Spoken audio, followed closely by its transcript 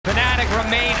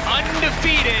remain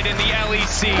undefeated in the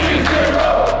LEC.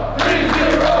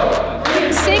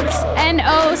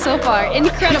 6-0 so far.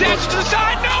 Incredible. Dash to the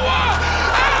side, Noah!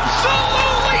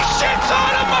 Absolutely shits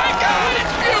on him, my God,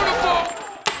 it's beautiful!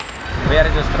 We are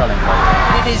just trolling.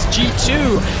 It is G2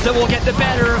 that will get the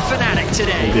better of Fnatic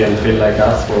today. Didn't feel like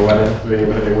us for when doing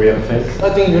really weird things.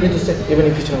 I think you need to stay, even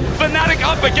if it's not. Fnatic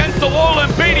up against the wall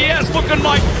and BDS looking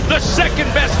like the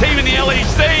second best team in the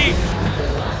LEC.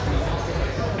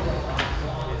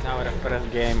 It's our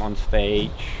first game on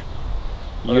stage.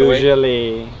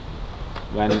 Usually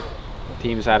when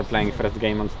teams are playing first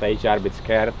game on stage, they are a bit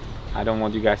scared. I don't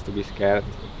want you guys to be scared.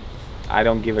 I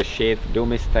don't give a shit. Do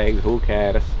mistakes, who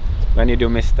cares? When you do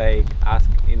mistake, ask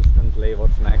instantly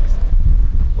what's next.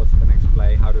 What's the next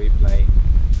play? How do we play?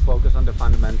 Focus on the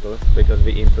fundamentals because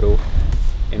we improved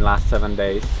in last 7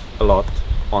 days a lot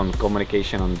on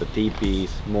communication, on the TPs,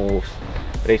 moves,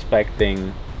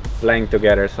 respecting, playing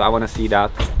together. So I want to see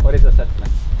that. What is the set plan?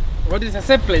 What is a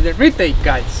set play? The retake,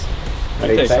 guys.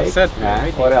 Retake? Set play.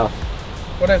 Yeah. What else?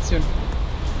 What else you?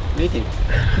 Meeting.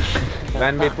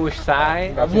 When we push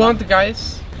side. I want,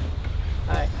 guys.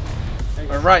 Hi.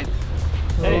 Alright.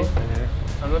 Hey.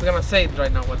 I'm not gonna say it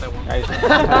right now what I want.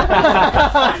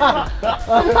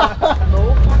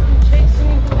 No fucking chasing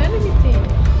into enemy team.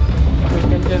 We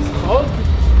can just hold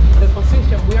the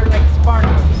position. We are like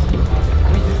Spartans. We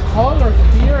just hold our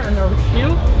spear and our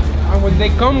shield, and when they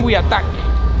come, we attack.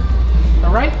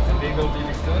 Alright? And they will be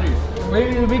victorious.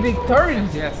 We will be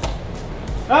victorious, yes.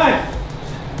 Nice!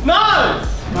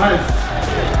 Nice! Nice!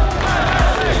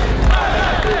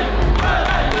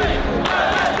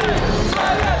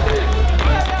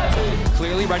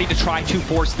 Clearly ready to try to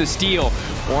force the steal.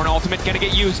 Or an ultimate gonna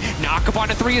get used. Knock up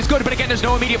onto 3 is good, but again, there's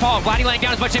no immediate fall. Vladdy laying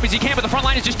down as much damage as he can, but the front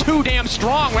line is just too damn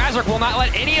strong. Razork will not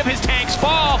let any of his tanks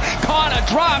fall. Kana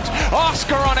dropped.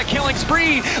 Oscar on a killing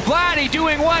spree. Vladdy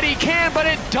doing what he can, but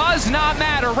it does not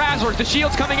matter. Razork, the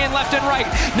shields coming in left and right.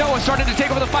 Noah starting to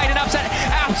take over the fight and upset.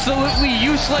 Absolutely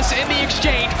useless in the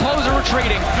exchange. Closer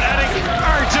retreating. Fnatic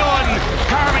are done.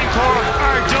 Carmine Corp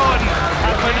are done.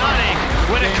 And Fnatic,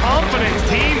 with a confidence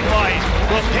team fight,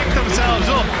 will pick themselves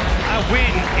up a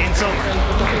win in summer.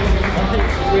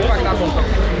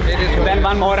 Then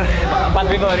one more, but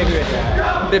we will review it.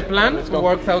 The plan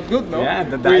worked out good, no? Yeah,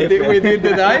 the dive. We did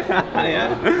the dive.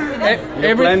 Yeah. You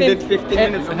Everything. planned it 15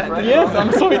 minutes ahead. Yes,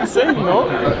 I'm so insane, no?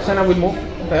 Senna will move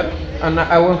there, and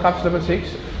I will have level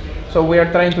 6. So we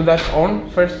are trying to dash on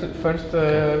first,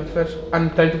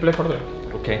 and try to play for them.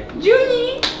 Okay.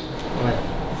 Juni!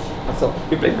 What's up?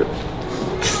 You played good.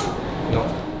 No.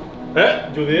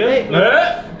 You did?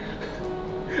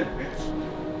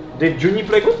 Did Juni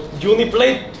play good? Juni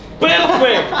played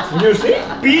perfect! You see?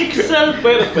 Pixel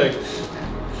perfect!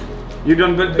 You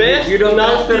don't build Best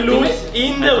Nautilus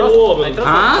in the world!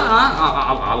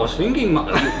 I was thinking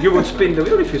you would spin the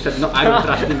wheel if you said no, I don't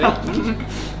trust him.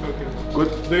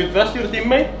 Good. Do you trust your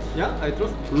teammate? Yeah, I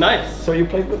trust. Nice. So you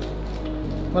played good?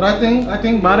 But I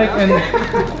think Marek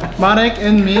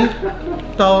and me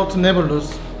thought never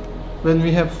lose when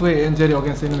we have Fui and Jerry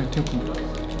against enemy team.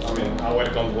 I mean, our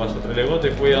count was really good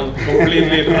if we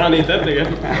completely run it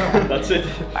again. That's it.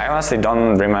 I honestly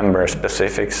don't remember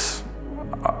specifics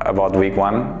about week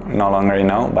 1, no longer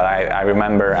know, but I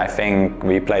remember, I think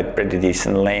we played pretty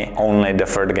decently, only the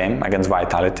third game against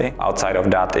Vitality. Outside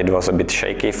of that, it was a bit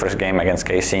shaky. First game against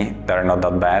KC, they're not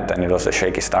that bad, and it was a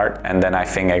shaky start. And then I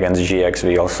think against GX,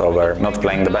 we also were not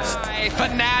playing the best.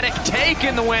 Fnatic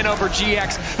taking the win over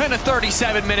GX in a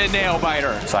 37-minute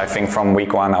nail-biter. So I think from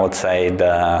week 1, I would say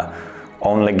the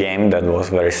only game that was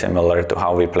very similar to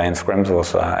how we play in scrims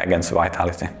was against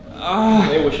Vitality.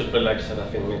 Maybe we should play like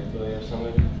Seraphine mid today or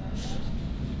something.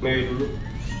 Maybe Lulu.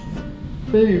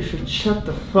 Maybe you should shut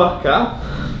the fuck up.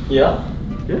 Yeah?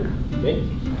 Yeah? Maybe.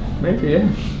 Maybe, yeah.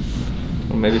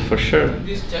 Or maybe for sure.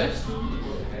 This chest,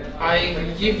 I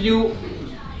give you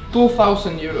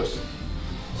 2,000 euros.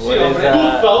 What is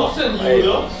that? 2,000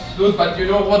 euros? Dude, but you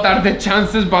know what are the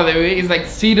chances, by the way? It's like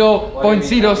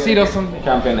 0.00 something.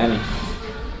 Champion any.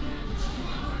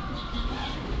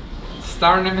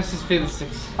 Star Nemesis Field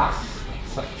 6.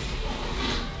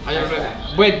 I am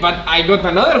ready. Wait, but I got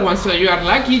another one, so you are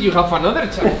lucky you have another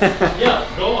chance. Yeah,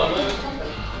 go another.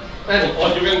 Or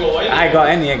you can go away. I got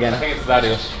any again. I think it's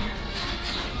Darius.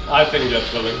 I think that's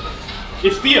coming.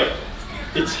 It's Tier.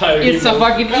 It's It's a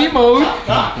fucking emote.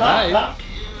 Nice.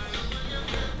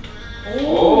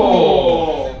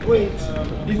 Oh. Wait.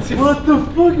 It's what the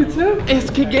fuck is that?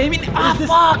 SK Gaming. Ah,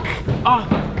 fuck. Ah,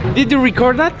 did you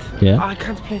record that? Yeah. I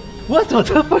can't play. What the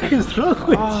fuck is wrong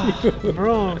with you?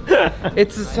 Bro,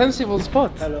 it's a sensible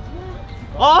spot. Hello.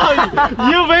 Oh,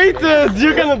 you waited!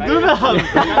 You cannot do that!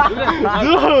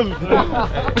 Dude!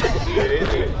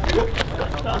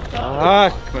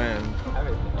 Fuck, man.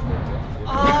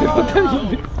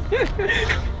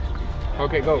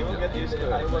 Okay, go.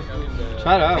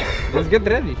 Shut up. Let's get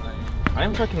ready.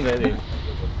 I'm fucking ready.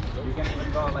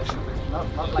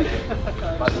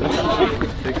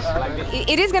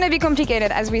 It is going to be complicated,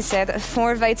 as we said,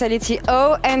 for Vitality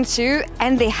 0-2,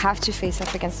 and they have to face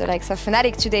off against the likes of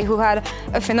Fnatic today, who had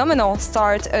a phenomenal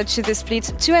start to the split,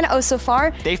 2-0 so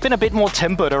far. They've been a bit more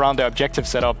tempered around their objective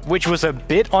setup, which was a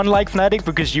bit unlike Fnatic,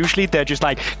 because usually they're just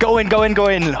like, go in,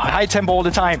 high tempo all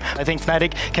the time. I think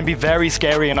Fnatic can be very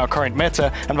scary in our current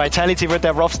meta, and Vitality with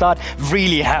their rough start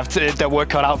really have their work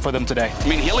cut out for them today. I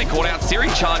mean, Hilly caught out Siri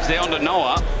charge there onto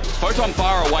Noah. Photon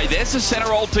far away. There's the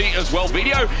center ulti as well.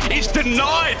 Video is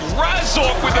denied.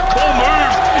 Razork with the cool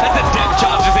moves. And the depth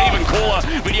charge is even cooler.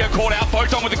 Video caught out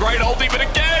Photon with a great ulti, but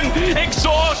again,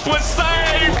 Exhaust was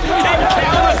saved.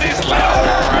 Encounters his level.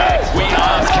 We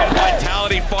ask, can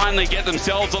Vitality finally get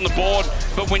themselves on the board?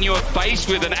 But when you are faced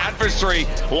with an adversary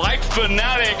like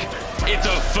Fnatic, it's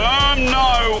a firm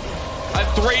no. A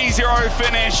 3-0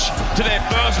 finish to their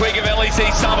first week of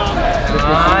LEC Summer.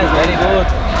 Nice, very good.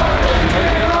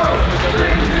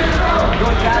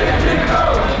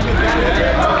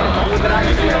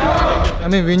 I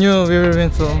mean, we knew we will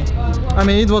win, so I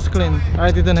mean, it was clean.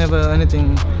 I didn't have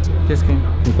anything this game.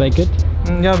 You play good?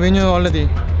 Yeah, we knew already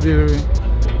we will win.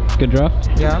 Good draft?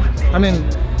 Yeah, I mean,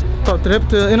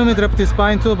 enemy draft is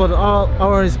fine too, but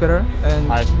our is better, and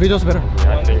we just better.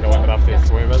 Yeah, I think our draft is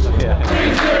way better.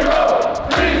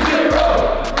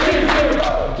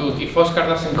 Dude, if Oscar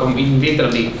doesn't come in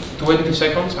literally 20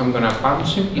 seconds, I'm gonna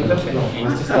punch him in the face. He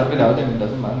needs to start without him, it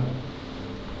doesn't matter.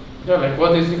 Yeah, like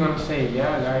what is he gonna say?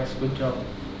 Yeah, guys, good job.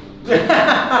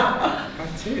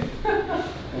 That's it.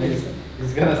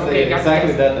 He's gonna say Okay, guys,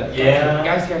 exactly guys. that. Yeah.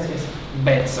 Guys.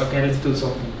 Bets. Okay, let's do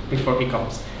something before he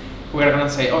comes. We're gonna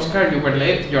say, Oscar, you were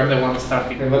late. You're the one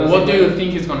starting. Okay, what do you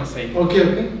think he's gonna say?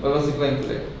 Okay. What was he playing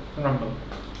today? Rumble.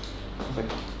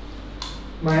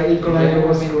 My equalizer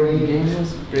was great. The game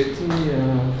was pretty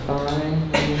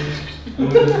fine.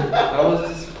 I was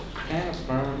just kind of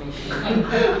farming.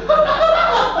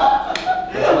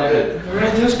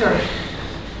 Alright, Oscar.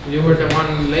 You were the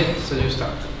one late, so you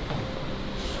start.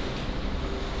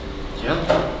 Yeah.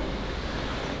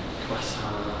 It was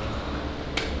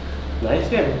a nice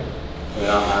game.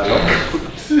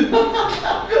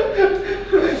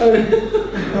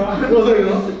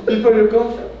 People you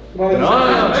come. No.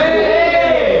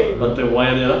 But why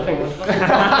are you laughing?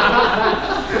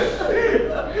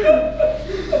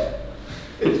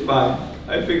 It's fine.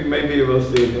 I think maybe you will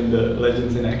see it in the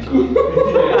Legends in Action.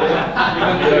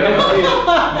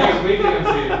 Next week you can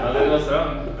see it, but it was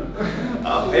wrong.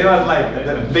 It was like,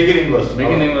 the beginning was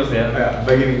Beginning was, yeah,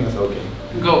 beginning was okay.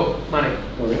 Go, Money.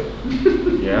 Okay.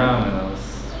 Yeah, when I was...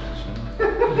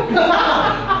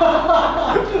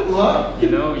 What? You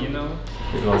know.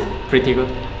 It was pretty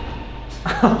good.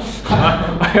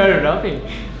 Why are you laughing?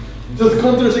 Just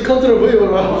control way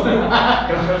around.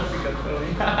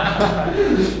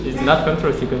 It's not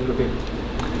controversy.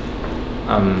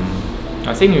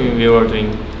 I think we were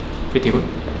doing pretty good.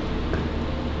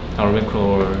 Our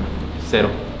macro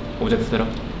setup, object setup,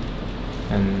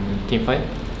 and team fight.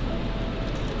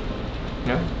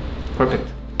 Yeah, perfect.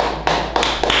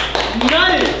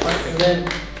 Nice!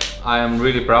 I am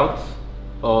really proud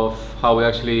of how we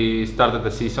actually started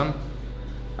the season.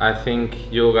 I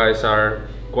think you guys are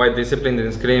quite disciplined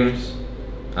in scrims.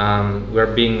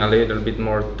 We're being a little bit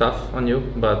more tough on you,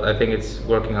 but I think it's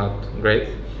working out great.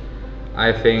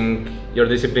 I think your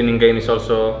discipline in game is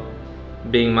also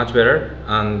being much better,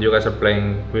 and you guys are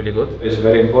playing really good. It's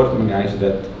very important, guys,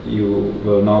 that you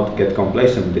will not get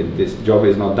complacent. This job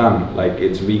is not done. Like,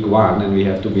 it's week 1 and we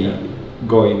have to be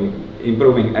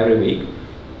improving every week.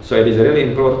 So it is really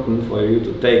important for you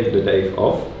to take the day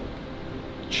off,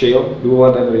 chill, do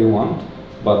whatever you want,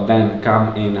 but then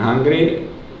come in hungry,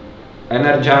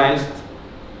 energized,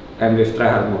 and with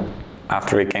tryhard mode.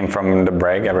 After we came from the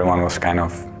break, everyone was kind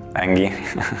of angry.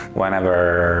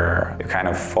 Whenever you kind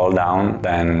of fall down,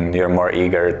 then you're more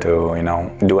eager to,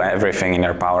 do everything in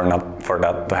your power not for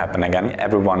that to happen again.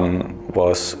 Everyone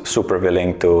was super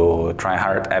willing to try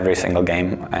hard every single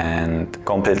game and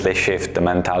completely shift the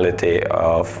mentality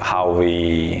of how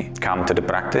we come to the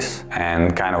practice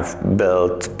and kind of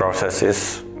build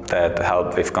processes that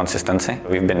help with consistency.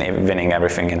 We've been winning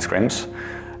everything in scrims,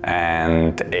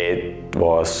 and it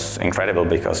was incredible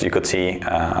because you could see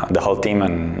the whole team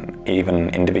and even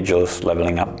individuals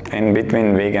leveling up. In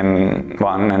between week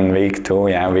 1 and week 2,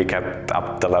 yeah, we kept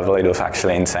up the level. It was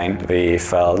actually insane. We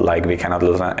felt like we cannot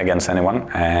lose against anyone,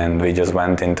 and we just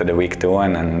went into the week 2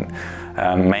 and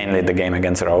mainly the game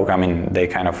against Rogue. I mean, they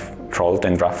kind of trolled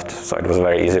in draft, so it was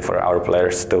very easy for our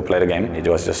players to play the game. It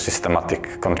was just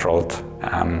systematic, controlled,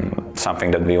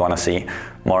 something that we want to see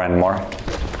more and more.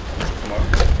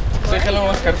 Say hello,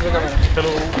 Oscar, to the camera.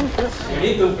 Hello. We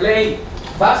need to play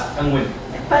fast and win.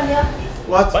 España.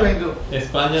 What's Spain do?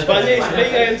 España is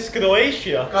playing against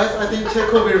Croatia. Guys, I think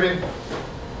Checo will win.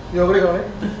 You agree, right?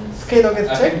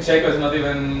 I think Checo is not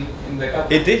even in the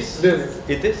cup. It is.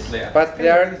 It is. Yeah. But they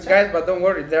are, guys, but don't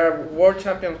worry, they are world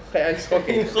champion ice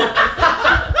hockey.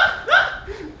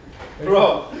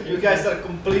 Bro, you guys are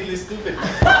completely stupid.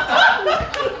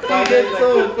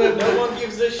 No one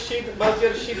gives a shit about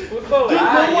your shit football.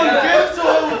 No one cares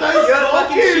about ice Your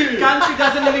hockey. fucking shit country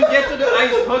doesn't even get to the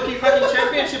ice hockey fucking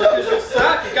championship because you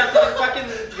suck. You can't even fucking,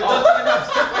 you don't even have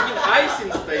fucking ice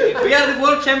in Spain. We are the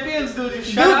world champions, dude. You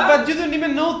shut up. But you don't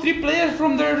even know 3 players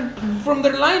from their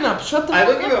lineup. Shut the fuck up. I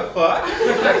don't give a fuck.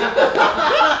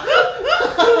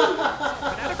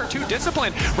 Fnatic are too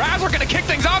disciplined. Razor gonna kick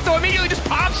things off though, immediately just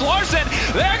pops Larson.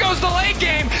 There goes the late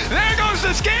game. There goes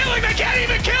the scaling. They can't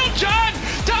even kill John.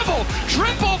 Double,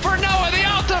 triple for Noah. The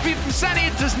Alta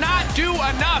Viceni does not do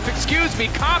enough. Excuse me,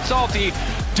 Comp Salty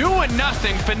doing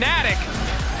nothing. Fnatic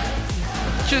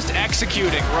just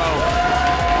executing Rogue.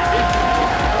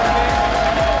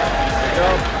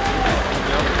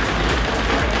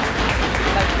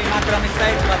 Like the macro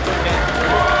mistakes, but okay.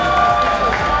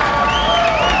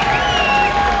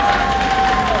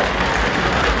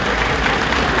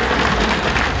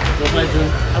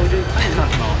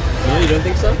 No, you don't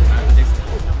think so?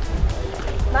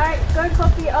 Marek, go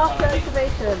coffee after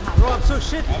activation. Bro, I'm so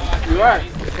shit. You are.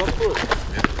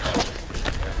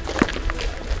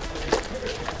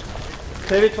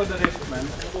 Save it for the risk, man.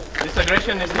 This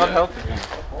aggression is not helping.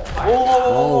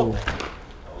 Oh.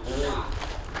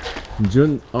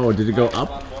 Jun, oh, did it go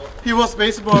up? He was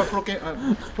baseball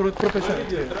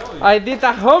professional. I did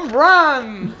a home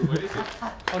run!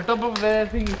 On top of the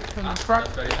thing, on the truck.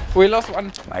 We lost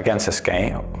one. Against SK,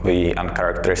 we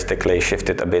uncharacteristically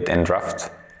shifted a bit in draft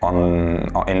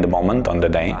in the moment, on the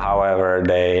day. However,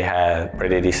 they had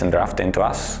pretty decent draft into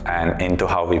us and into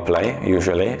how we play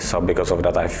usually. So because of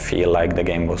that, I feel like the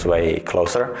game was way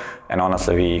closer. And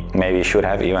honestly, we maybe should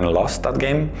have even lost that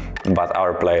game, but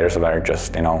our players were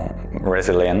just, you know,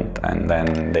 resilient, and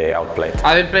then they outplayed.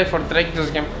 I did play for Drake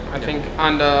this game, I think,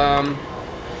 and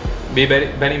Be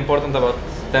very important about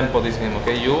tempo this game,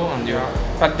 okay? You and you.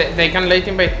 But they can late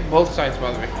invade both sides,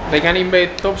 by the way. They can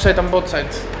invade top side and both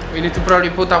sides. We need to probably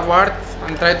put a ward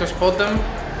and try to spot them.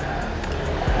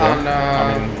 Yeah. And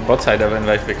I mean, both sides have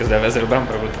invade because they have Ezreal Bram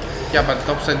probably. yeah, but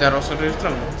top side they're also really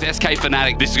strong. SK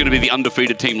Fnatic, this is going to be the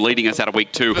undefeated team leading us out of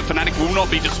week 2. But Fnatic will not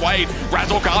be dissuaded.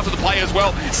 Razork after the play as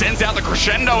well, sends out the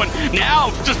crescendo and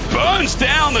now just burns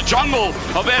down the jungle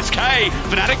of SK.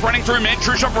 Fnatic running through mid.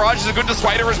 True Shot Barrage is a good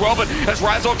dissuader as well, but as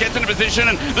Razork gets into position,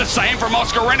 and the same from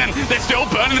Oscar Renan, they're still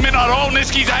burning the midnight oil.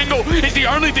 Niski's angle is the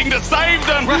only thing to save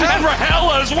them, and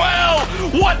Rahel as well.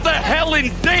 What the hell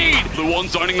indeed? The one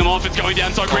zoning them off, it's going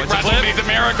down so quick. Razork needs a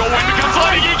miracle. When becomes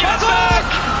loading, he gets back.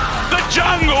 The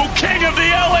jungle king of the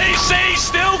LEC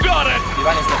still got it.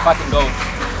 Ivan is the fucking goat.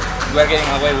 We're getting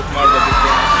away with murder this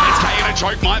game. SK in a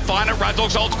choke, might find it.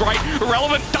 Razork's ult's great.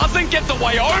 Irrelevant doesn't get the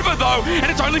way over though,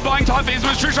 and it's only buying time for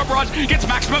Isma's True Shot Barrage. Gets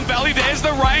maximum value. There's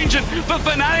the range, and for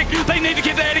Fnatic, they need to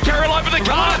keep their AD carry alive, but they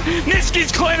can't.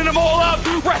 Niski's cleaning them all up.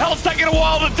 Rahel's taking a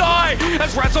while to die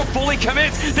as Razork fully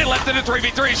commits. They're left in a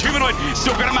 3v3. Humanoid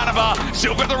still got a mana bar,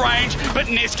 still got the range, but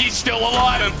Niski's still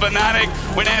alive. And Fnatic,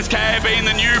 when SK have been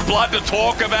the new blood to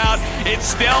talk about, it's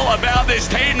still about this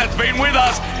team that's been with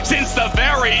us since the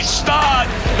very start.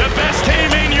 The best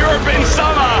team in Europe in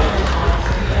summer.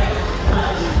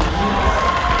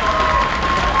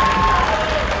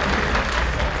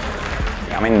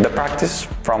 I mean, the practice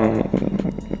from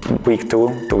week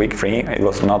 2 to week 3, it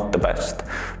was not the best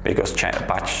because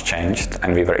patch changed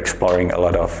and we were exploring a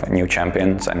lot of new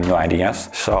champions and new ideas.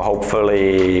 So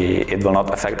hopefully it will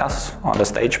not affect us on the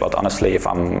stage, but honestly, if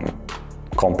I'm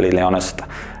completely honest,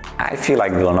 I feel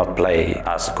like we will not play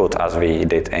as good as we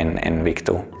did in week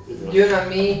 2. You and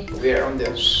me, we're on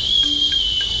the same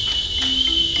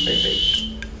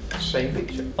page. Same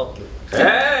picture.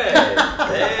 Hey!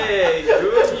 Hey,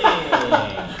 Juni!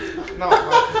 No,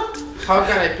 how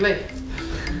can I play?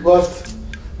 What?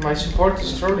 My support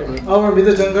is trolling me. Our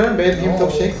middle jungler made him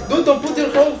top shake. Dude, don't put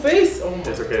your whole face on.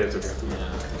 It's okay, it's okay.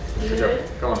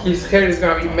 Come on. His hair is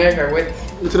gonna be mega wet.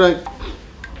 It's like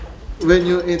when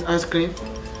you eat ice cream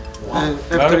and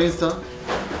after Insta,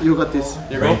 you got this.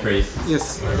 Brain freeze.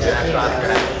 Yes. What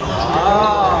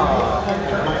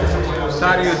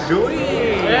are you doing?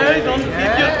 Hey, don't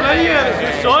hit your players,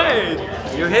 you saw it!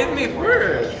 You hit me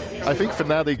first! I think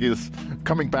Fnatic is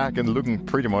coming back and looking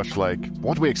pretty much like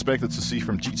what we expected to see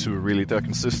from G2, really. Their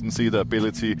consistency, their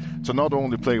ability to not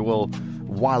only play well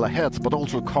while ahead, but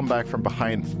also come back from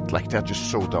behind. Like, they're just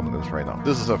so dominant right now.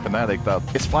 This is a Fnatic that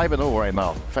is 5-0 right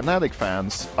now. Fnatic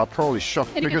fans are probably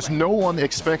shocked because no one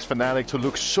expects Fnatic to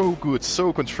look so good,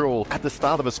 so controlled at the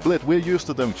start of a split. We're used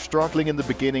to them struggling in the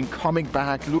beginning, coming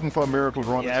back, looking for a miracle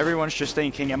run. Yeah, everyone's just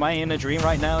thinking, am I in a dream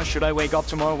right now? Should I wake up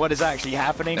tomorrow? What is actually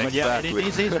happening? Exactly. But yeah,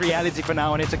 it is reality for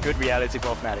now, and it's a good reality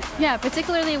for Fnatic. Yeah,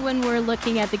 particularly when we're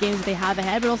looking at the games that they have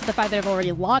ahead, but also the fact that they've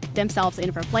already locked themselves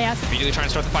in for playoffs. Immediately trying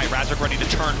to start the fight. Razork ready to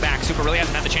turn back. Super really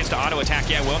hasn't had the chance to auto-attack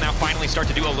yet. Will now finally start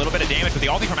to do a little bit of damage, but the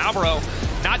ulti from Alvaro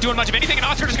not doing much of anything, and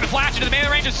Oscar just going to flash into the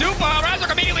melee range of Super.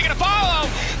 Razork immediately going to follow.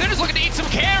 They're just looking to eat some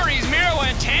carries. Miro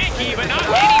and Tanky, but not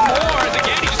anymore. As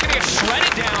again, he's just going to get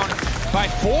shredded down by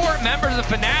 4 members of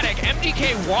Fnatic.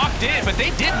 MDK walked in, but they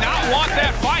did not want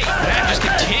that fight. And just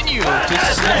continue to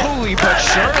slowly but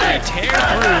surely tear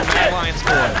through Mad Lion's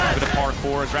core. With a par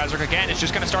 4 as Razork again is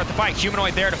just going to start the fight.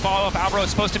 Humanoid there to follow up. Alvaro is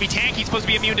supposed to be tanky, supposed to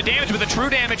be immune to damage, but the true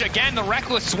damage, again, the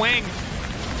reckless swing.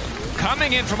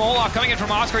 Coming in from Olaf, coming in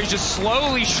from Oscar, he's just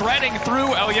slowly shredding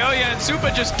through Elyoya, and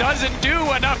Supa just doesn't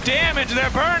do enough damage. They're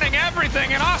burning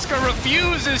everything, and Oscar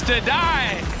refuses to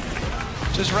die.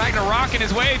 Just Ragnarok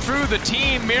his way through the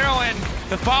team. Miro, and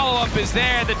the follow-up is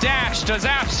there. The dash does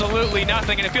absolutely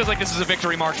nothing, and it feels like this is a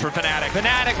victory march for Fnatic.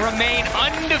 Fnatic remain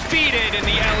undefeated in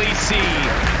the LEC.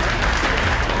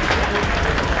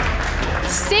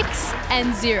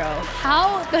 6-0.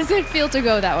 How does it feel to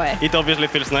go that way? It obviously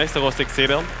feels nice to go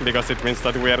 6-0 because it means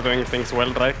that we are doing things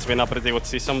well, right? It's been a pretty good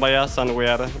season by us, and we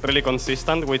are really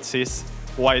consistent, which is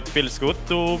why it feels good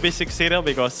to be 6-0,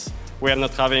 because we are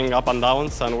not having up and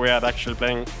downs, and we are actually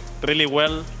playing really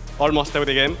well almost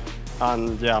every game.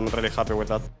 And yeah, I'm really happy with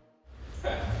that.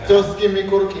 Just give me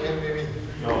Corki and maybe.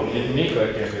 No, give me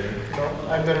Corki. No,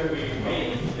 I'm there.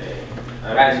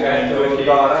 Guys, you have to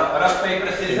go rock,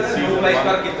 paper, scissors. Who plays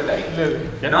Corki today?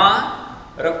 No?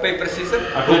 Rock, paper, scissors.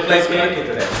 Who plays Corki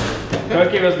today?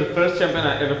 Corki was the first champion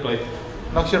I ever played.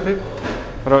 Rock, paper?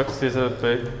 Rock, scissors,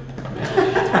 paper.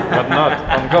 But not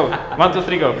on go. 1, 2,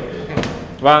 3, go.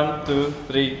 1, 2,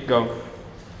 3, go.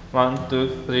 1,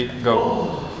 2, 3, go.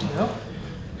 No?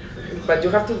 But you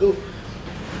have to do.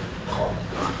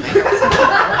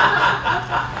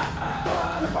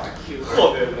 Fuck you.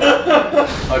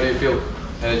 How do you feel,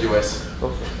 energy-wise?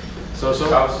 So?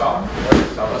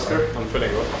 Oscar? I'm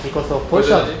feeling good. Because of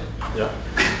poison. Yeah.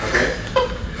 Okay.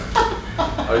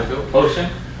 How do you feel? Potion?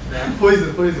 Yeah.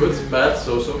 Poison. Good, bad,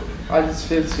 so? I just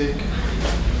feel sick.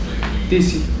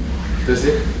 Dizzy.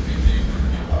 Dizzy?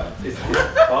 I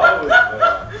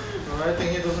think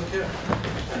he doesn't care.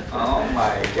 Oh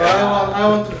my god. I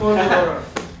want to pour water.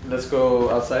 Let's go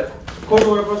outside. Cold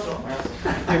water first. Too much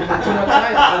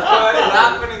ice. What is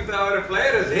happening to our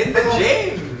players? Hit the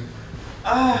gym!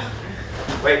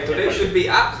 Wait, today should be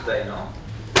abs day, no?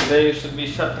 Today should be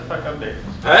shut the fuck up day.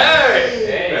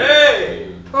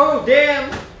 Hey! Oh,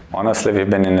 damn! Honestly, we've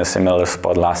been in a similar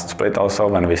spot last split also,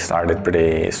 when we started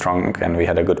pretty strong and we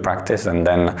had a good practice, and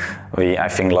then we, I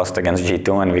think, lost against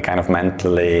G2 and we kind of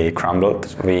mentally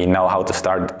crumbled. We know how to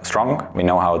start strong, we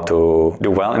know how to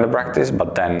do well in the practice,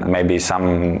 but then maybe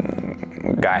some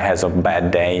guy has a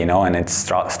bad day, you know, and it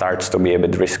starts to be a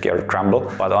bit riskier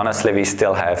crumble. But honestly, we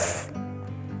still have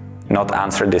not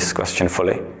answered this question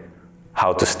fully,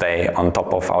 how to stay on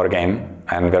top of our game,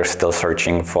 and we're still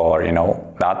searching for, you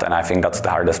know, that, and I think that's the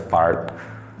hardest part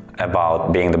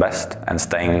about being the best and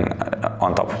staying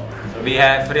on top. We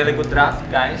have really good draft,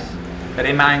 guys.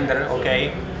 Reminder,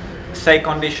 okay, say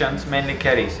conditions, mainly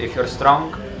carries. If you're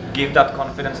strong, give that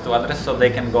confidence to others so they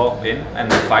can go in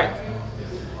and fight.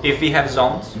 If we have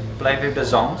zones, play with the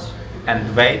zones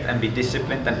and wait and be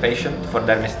disciplined and patient for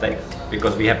their mistakes,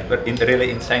 because we have a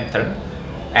really insane turn.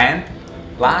 And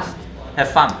last, have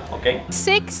fun, okay?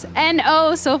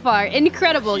 6-0 so far.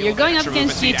 Incredible. You're going up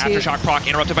against G2. Aftershock proc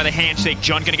interrupted by the handshake.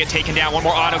 Jun gonna get taken down. One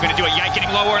more auto gonna do it. Yike getting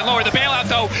lower and lower. The bailout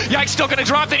though. Yike still gonna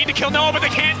drop. They need to kill Noah, but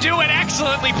they can't do it.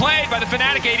 Excellently played by the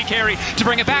Fnatic AD carry to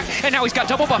bring it back. And now he's got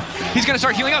double buff. He's gonna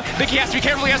start healing up. I think he has to be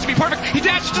careful. He has to be perfect. He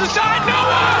dashes to the side.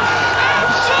 Noah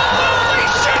absolutely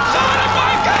shits on him.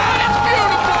 My God, it's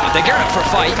beautiful. They gear up for a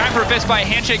fight. Time for a fist by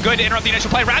handshake, good to interrupt the initial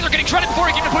play. Razor getting shredded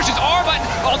before he even pushes R button.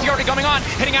 Ulti already coming on,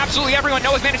 hitting absolutely everyone.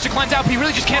 Noah's managed to cleanse out, but he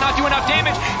really just cannot do enough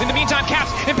damage. In the meantime,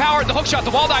 Caps empowered the hook shot,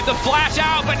 the wall dive, the flash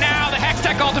out, but now the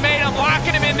Hextech ultimatum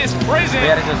locking him in this prison. We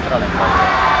are just trolling.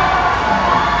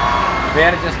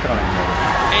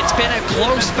 It's been a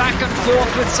close back and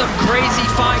forth with some crazy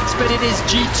fights, but it is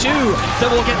G2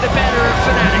 that will get the better of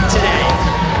Fnatic today.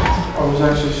 I was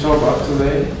actually so bad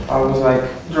today. I was like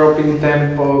dropping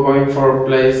tempo, going for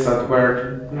plays that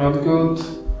were not good.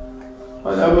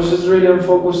 But I was just really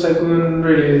unfocused. I couldn't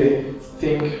really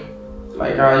think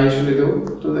like I usually do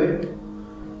today.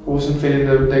 I wasn't feeling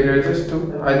the greatest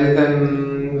too. I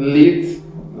didn't lead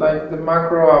like the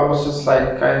macro. I was just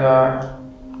like kinda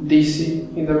DC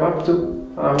in the map too.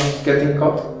 And I was getting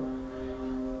caught.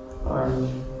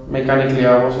 Mechanically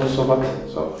I was also bad.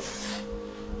 So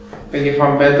I think if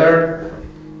I'm better,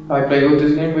 I play good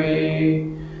this game,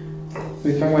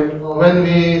 we can win. When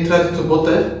we tried to bot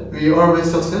dive, we always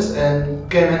success and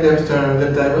came in after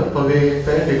the dive, but we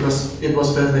failed because it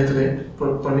was very late today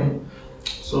for me.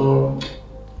 So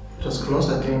just close.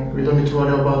 I think we don't need to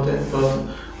worry about it. But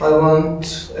I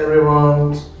want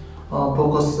everyone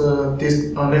focus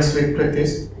this next week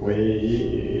practice.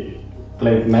 We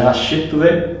played mega shit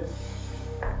today.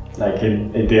 Like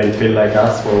it didn't feel like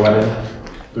us. We were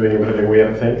doing really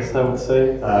weird things, I would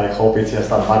say. I hope it's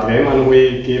just a bad game and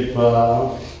we keep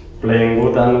playing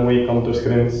good and we come to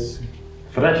scrims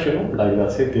fresh, you know? Like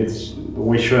that's it.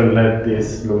 We shouldn't let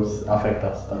this lose affect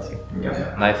us, that's it.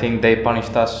 Yeah. And I think they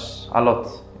punished us a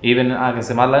lot. Even against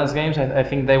the Mad Lions games, I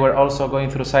think they were also going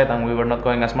through side and we were not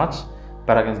going as much.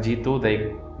 But against G2,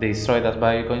 they destroyed us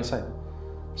by going side.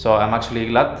 So I'm actually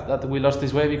glad that we lost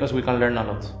this way because we can learn a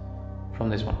lot from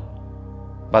this one.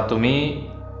 But to me,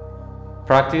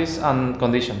 practice and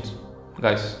conditions,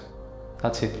 guys.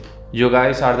 That's it. You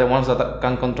guys are the ones that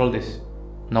can control this.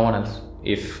 No one else.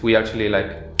 If we actually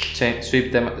like change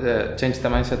the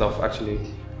mindset of actually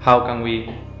how can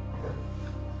we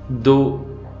do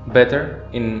better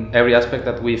in every aspect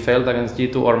that we failed against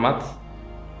G2 or Math,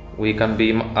 we can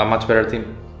be a much better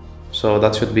team. So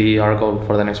that should be our goal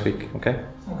for the next week. Okay.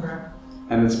 Okay.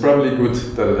 And it's probably good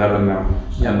that it happened now,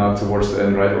 and not towards the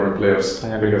end, right, or playoffs,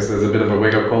 because there's a bit of a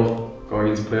wake-up call going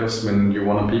into playoffs when you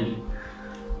want to peak,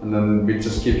 and then we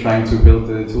just keep trying to build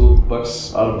the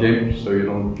toolbox out of game so you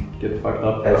don't get fucked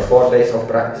up. 4 days of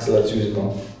practice, let's use it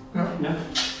on. Yeah.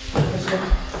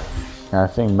 I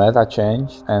think meta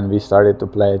changed and we started to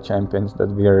play champions that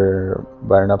we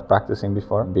were not practicing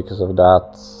before. Because of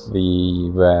that,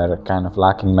 we were kind of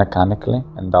lacking mechanically,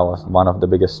 and that was one of the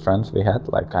biggest strengths we had,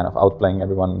 like kind of outplaying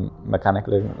everyone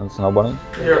mechanically and snowballing.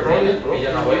 You're away?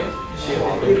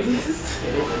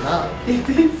 It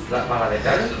is.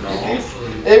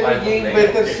 Every game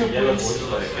better supports.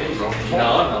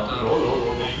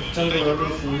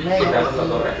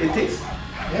 It is.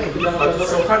 But it's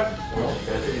so hard.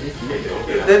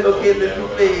 Then okay, let me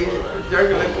play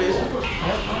jungle and play support.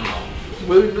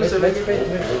 We will lose every game.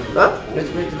 Huh? Let's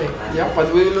play today. Yeah,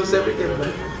 but we will lose every game.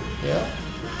 Yeah?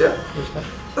 Yeah?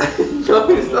 No,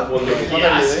 it's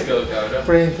not.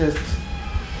 Brain test.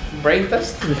 Brain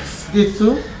test? Yes. This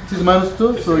 2, this is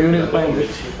 -2, so you need to find it.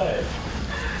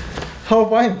 How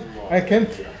find? I can't.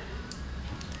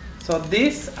 So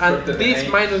this and this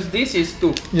minus this is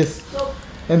 2. Yes.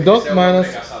 And dot minus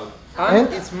and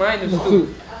it's minus 2.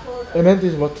 And then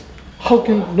this what? How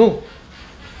can no?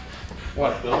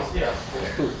 What? 2.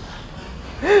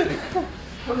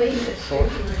 3. 4.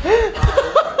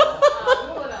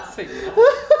 6.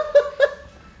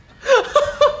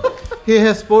 He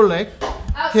has 4 legs.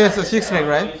 He has a 6 leg,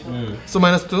 right? So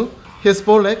 -2. He has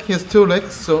 4 legs. He has 2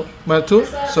 legs. So -2.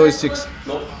 So it's 6.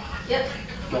 Yep.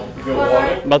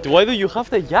 But why do you have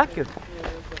the jacket?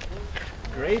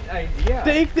 Great idea.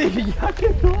 Take the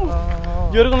jacket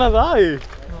off. You're gonna die.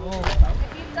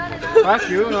 Fuck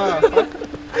you.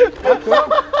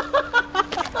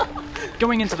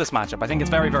 Going into this matchup, I think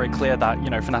it's very, very clear that, you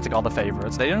know, Fnatic are the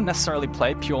favorites. They don't necessarily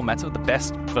play pure meta, the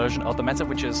best version of the meta,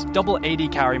 which is double AD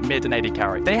carry, mid and AD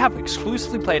carry. They have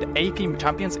exclusively played AP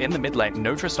champions in the mid lane.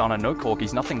 No Tristana, no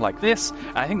Corgis, nothing like this.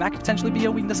 I think that could potentially be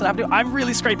a weakness at Avenue. I'm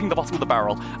really scraping the bottom of the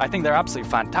barrel. I think they're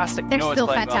absolutely fantastic. They're still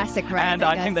fantastic, well, right? And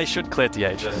I think they should clear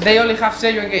TH. They only have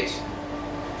Seju engage.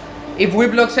 If we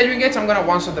block Seju engage, I'm gonna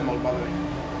one-shot them all, by the way.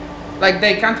 Like,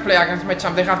 they can't play against my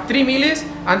champ. They have 3 melees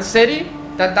and Seri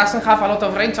that doesn't have a lot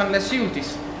of range unless she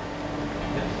ultis.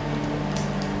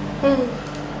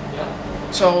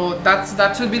 So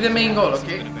that should be the main goal,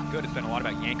 okay? good. It's been a lot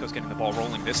about Jankos getting the ball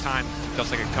rolling this time. Feels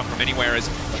like it could come from anywhere as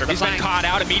he's been caught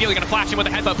out, immediately going to flash him with a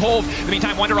headbutt pull. In the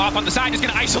meantime, Wonder off on the side, just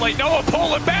going to isolate Noah,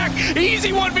 pull it back. Easy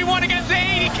 1v1 against the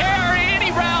AD carry,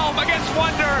 any realm against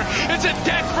Wonder. It's a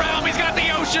death realm, he's got the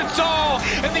Ocean Soul,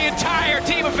 and the entire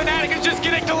team of Fnatic is just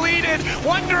getting deleted.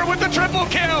 Wonder with the triple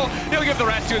kill. He'll give the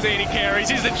rest to his AD carries.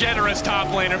 He's a generous top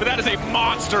laner, but that is a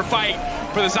monster fight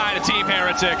for the side of Team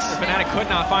Heretics. Fnatic could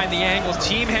not find the angles.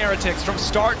 Team Heretics, from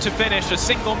start to finish, a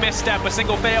single misstep, a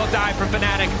single failed dive from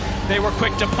Fnatic. They were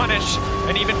quick to punish,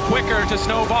 and even quicker to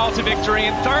snowball to victory.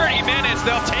 In 30 minutes,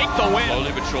 they'll take the win.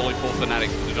 Slowly but surely for Fnatic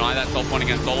to deny that top one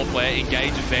against Dollar Player.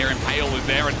 Engage is there, Impale is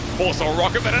there, and also a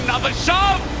rocket, but another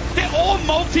shove! They're all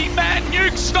multi-man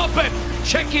nukes, stop it!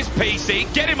 Check his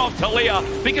PC, get him off Talia,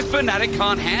 because Fnatic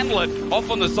can't handle it. Off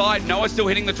on the side, Noah's still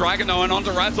hitting the Dragon though, and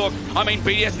onto Razork. I mean,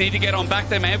 BDS need to get on back,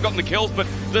 they may have gotten the kills, but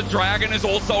the Dragon is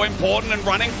also important, and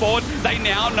running forward, they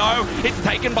now know it's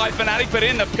taken by Fnatic, but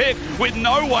in the pit, with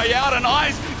no way out, and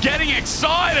Ice getting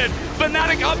excited.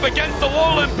 Fnatic up against the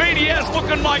wall, and BDS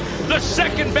looking like the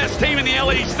second best team in the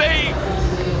LEC.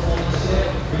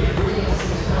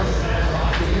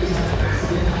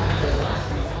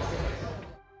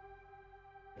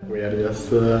 We are just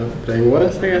playing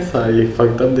worse, I guess. I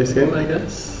fucked up this game, I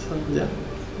guess. Yeah,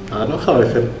 I don't know how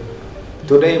I feel.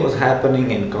 Today what's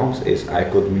happening in comps is I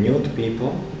could mute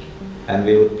people and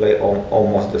we would play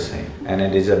almost the same. And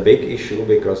it is a big issue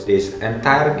because this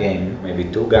entire game, maybe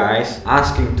two guys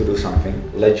asking to do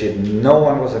something, legit no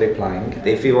one was replying.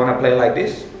 If you want to play like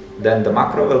this, then the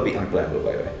macro will be unplayable,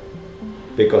 by the way.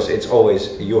 Because it's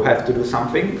always, you have to do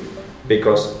something,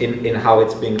 because in how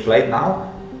it's being played now,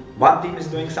 one team is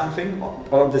doing something,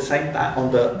 on the same time,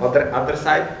 on the other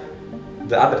side,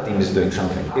 the other team is doing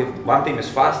something. If one team is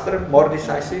faster, more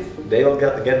decisive, they will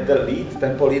get the lead,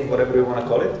 tempo lead, whatever you want to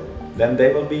call it, then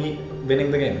they will be winning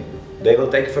the game. They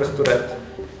will take first to red,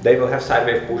 they will have side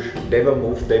wave push, they will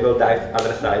move, they will dive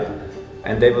other side,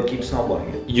 and they will keep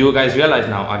snowballing it. You guys realize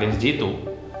now, against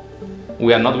G2,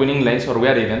 we are not winning lanes, or we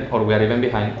are even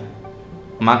behind.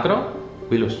 Macro,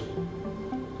 we lose.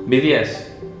 BDS,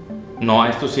 no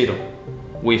eyes to zero.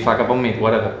 We fuck up on mid,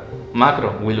 whatever.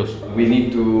 Macro, we lose. We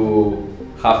need to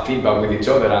have feedback with each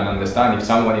other and understand if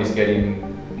someone is getting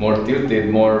more tilted,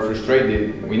 more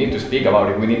frustrated. We need to speak about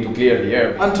it. We need to clear the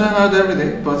air. I'm trying hard every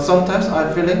day, but sometimes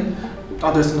I'm feeling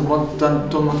others don't want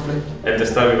to play. At the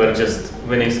start, we were just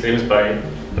winning scrims by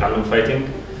random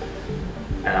fighting,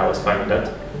 and I was fine with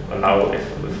that. But now,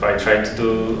 if I try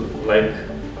to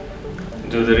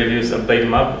do the reviews and play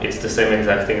them up, it's the same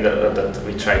exact thing that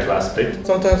we tried last split.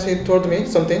 Sometimes he told me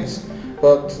some things,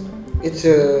 but it's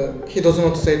he doesn't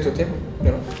want to say it to him,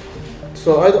 you know.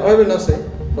 So I will not say,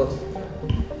 but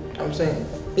I'm saying,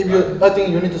 I think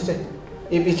you need to say,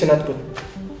 if it's not good,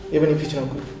 even if it's not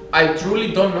good. I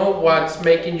truly don't know what's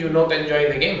making you not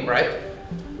enjoy the game, right?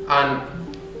 And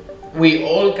we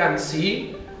all can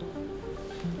see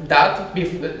that,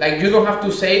 like, you don't have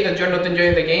to say that you're not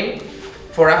enjoying the game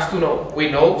for us to know. We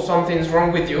know something's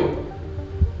wrong with you,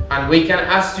 and we can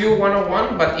ask you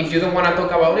one-on-one, but if you don't want to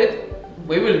talk about it,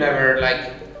 we will never,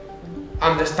 like,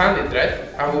 understand it, right?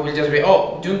 And we will just be,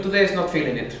 oh, June today is not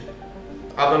feeling it.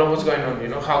 I don't know what's going on, you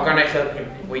know, how can I help you?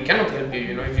 We cannot help you,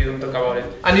 you know, if you don't talk about it.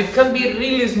 And it can be a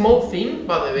really small thing,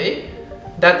 by the way,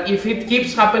 that if it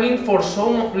keeps happening for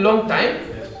so long time,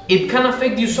 it can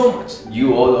affect you so much.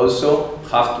 You all also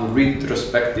have to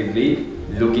retrospectively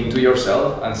look into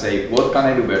yourself and say, what can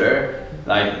I do better?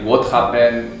 Like, what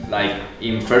happened, like,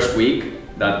 in first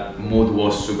week, that mood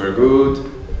was super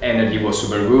good, energy was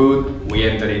super good, we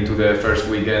entered into the first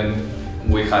weekend,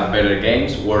 we had better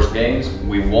games, worse games,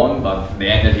 we won, but the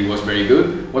energy was very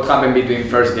good. What happened between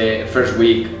first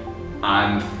week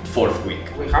and fourth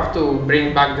week? We have to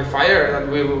bring back the fire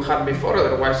that we had before,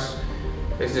 otherwise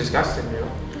it's disgusting, you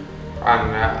know.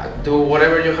 And do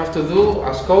whatever you have to do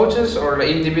as coaches or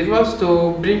individuals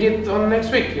to bring it on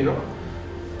next week, you know.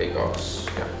 Because,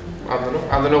 yeah,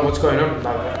 I don't know what's going on.